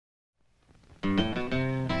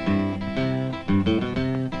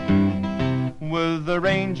a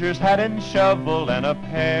ranger's hat and shovel and a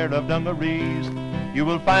pair of dungarees. You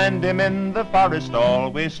will find him in the forest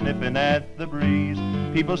always sniffing at the breeze.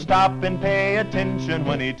 People stop and pay attention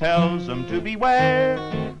when he tells them to beware,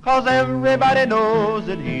 'cause everybody knows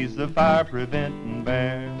that he's the fire-preventing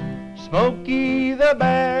bear. Smokey the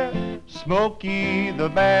bear, Smokey the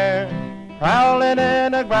bear, prowling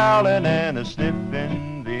and a-growling and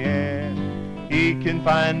a-sniffing the air. He can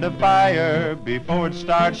find a fire before it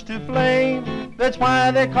starts to flame. That's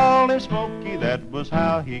why they call him Smokey, that was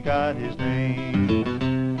how he got his name.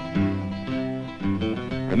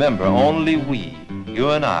 Remember, only we, you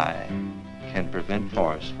and I, can prevent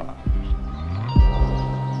forest fires.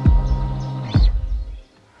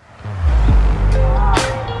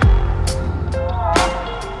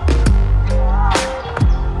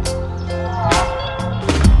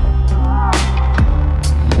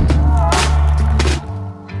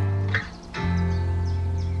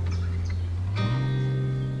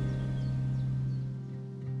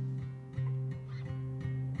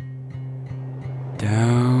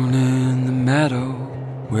 Down in the meadow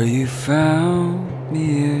where you found me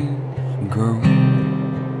years ago,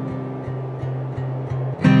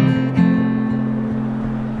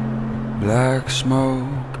 black smoke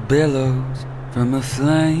billows from a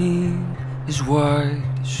flame as white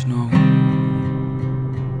as snow.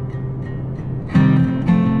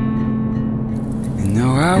 You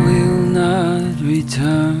know I will not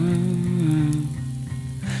return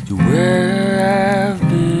to where I've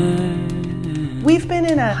been. We've been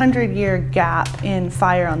in a 100-year gap in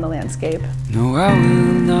fire on the landscape. No, I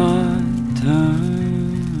will not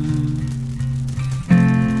turn.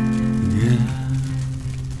 Yeah.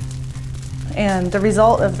 And the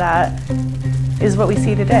result of that is what we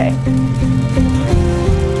see today.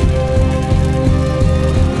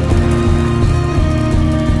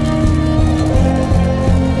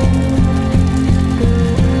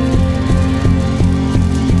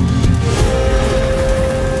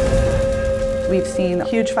 We've seen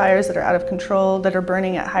huge fires that are out of control, that are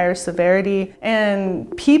burning at higher severity, and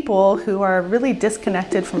people who are really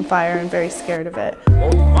disconnected from fire and very scared of it.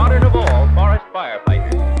 Most modern of all forest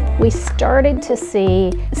firefighters. We started to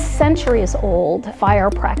see centuries-old fire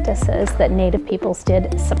practices that Native peoples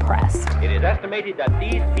did suppressed. It is estimated that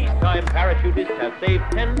these peacetime parachutists have saved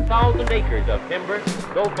 10,000 acres of timber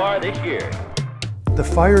so far this year. The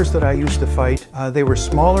fires that I used to fight, they were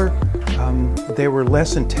smaller, they were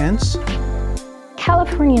less intense.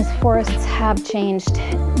 California's forests have changed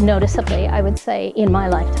noticeably, I would say, in my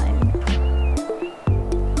lifetime.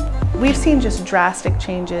 We've seen just drastic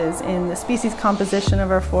changes in the species composition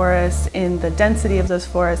of our forests, in the density of those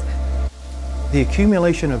forests. The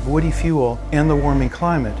accumulation of woody fuel and the warming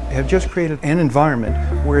climate have just created an environment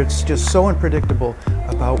where it's just so unpredictable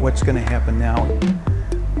about what's going to happen now.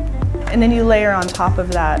 And then you layer on top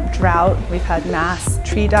of that drought. We've had mass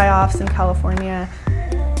tree die-offs in California.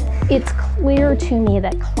 It's clear to me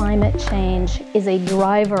that climate change is a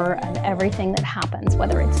driver of everything that happens,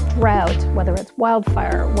 whether it's drought, whether it's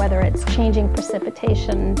wildfire, whether it's changing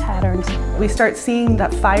precipitation patterns. We start seeing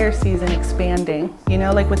that fire season expanding, you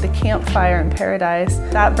know, like with the campfire in Paradise.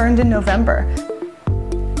 That burned in November.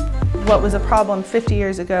 What was a problem 50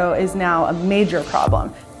 years ago is now a major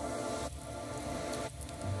problem.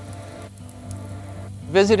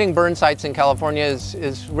 Visiting burn sites in California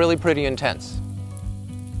is really pretty intense.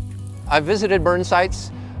 I've visited burn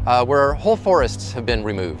sites where whole forests have been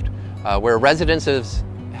removed, where residences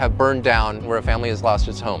have burned down, where a family has lost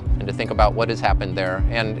its home, and to think about what has happened there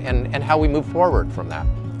and how we move forward from that.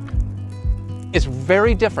 It's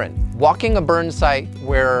very different walking a burn site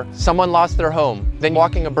where someone lost their home than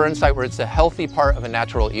walking a burn site where it's a healthy part of a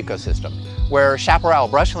natural ecosystem, where chaparral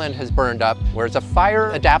brushland has burned up, where it's a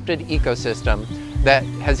fire-adapted ecosystem that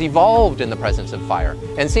has evolved in the presence of fire.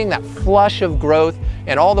 And seeing that flush of growth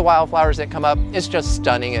and all the wildflowers that come up, it's just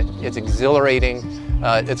stunning. It's exhilarating.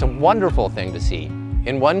 It's a wonderful thing to see.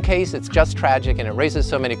 In one case, it's just tragic and it raises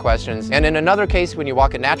so many questions. And in another case, when you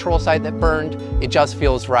walk a natural site that burned, it just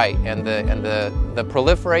feels right. And the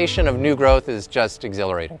proliferation of new growth is just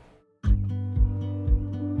exhilarating.